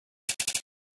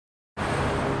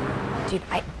Dude,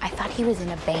 I thought he was in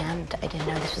a band. I didn't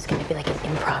know this was gonna be like an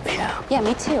improv show. Yeah,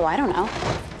 me too. I don't know.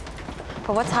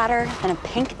 But what's hotter than a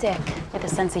pink dick with a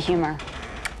sense of humor?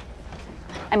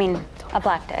 I mean, a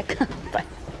black dick, but...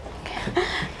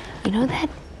 You know that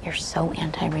you're so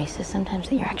anti-racist sometimes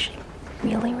that you're actually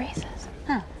really racist?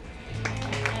 Huh.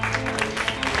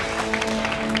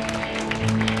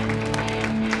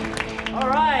 All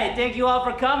right, thank you all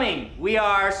for coming. We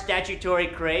are Statutory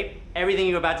Crepe. Everything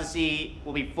you're about to see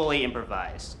will be fully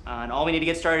improvised. And all we need to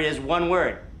get started is one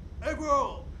word. Egg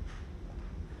roll.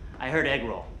 I heard egg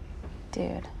roll.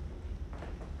 Dude.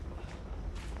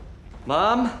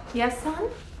 Mom? Yes, son?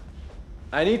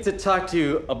 I need to talk to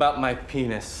you about my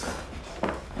penis.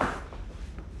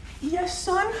 Yes,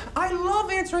 son. I love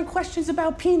answering questions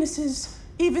about penises,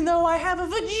 even though I have a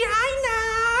vagina.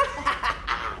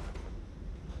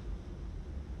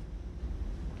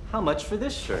 How much for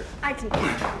this shirt? I can...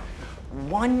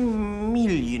 $1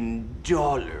 million.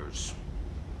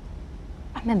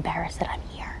 I'm embarrassed that I'm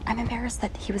here. I'm embarrassed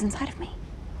that he was inside of me.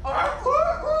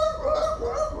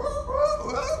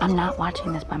 I'm not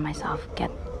watching this by myself.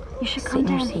 You should Sit come in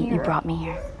your down seat. here. You brought me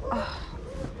here.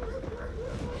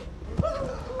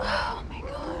 Oh my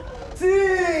God.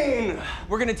 Scene!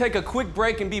 We're gonna take a quick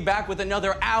break and be back with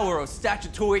another hour of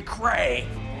statutory cray.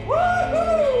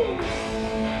 Woohoo!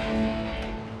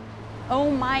 Oh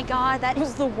my God, that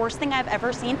was the worst thing I've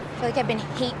ever seen. I feel like I've been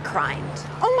hate crimed.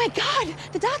 Oh my God,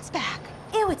 the dot's back.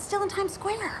 Ew, it's still in Times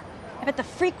Square. I bet the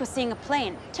freak was seeing a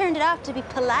plane. Turned it off to be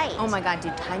polite. Oh my God,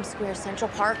 dude, Times Square, Central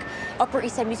Park, Upper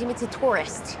East Side Museum, it's a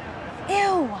tourist.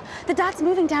 Ew, the dot's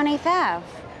moving down 8th Ave.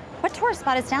 What tourist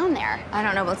spot is down there? I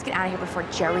don't know, but let's get out of here before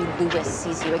Jerry Lewis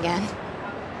sees you again.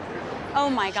 Oh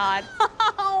my God.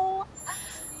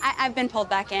 I've been pulled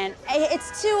back in.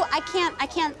 It's too, I can't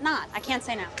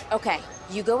say no. Okay,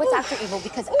 you go with Dr. Evil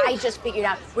because I just figured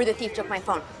out where the thief took my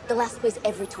phone. The last place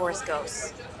every tourist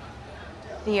goes.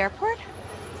 The airport?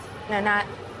 No, not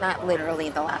literally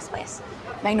the last place.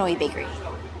 Magnolia Bakery.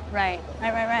 Right.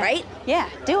 Right? Yeah,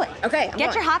 do it. Okay, I'm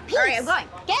Get going. your hot piece. All right, I'm going.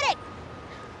 Get it.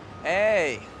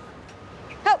 Hey.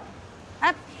 Ho.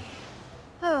 Up.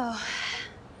 Oh.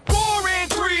 4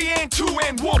 and 3 and 2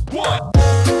 and 1.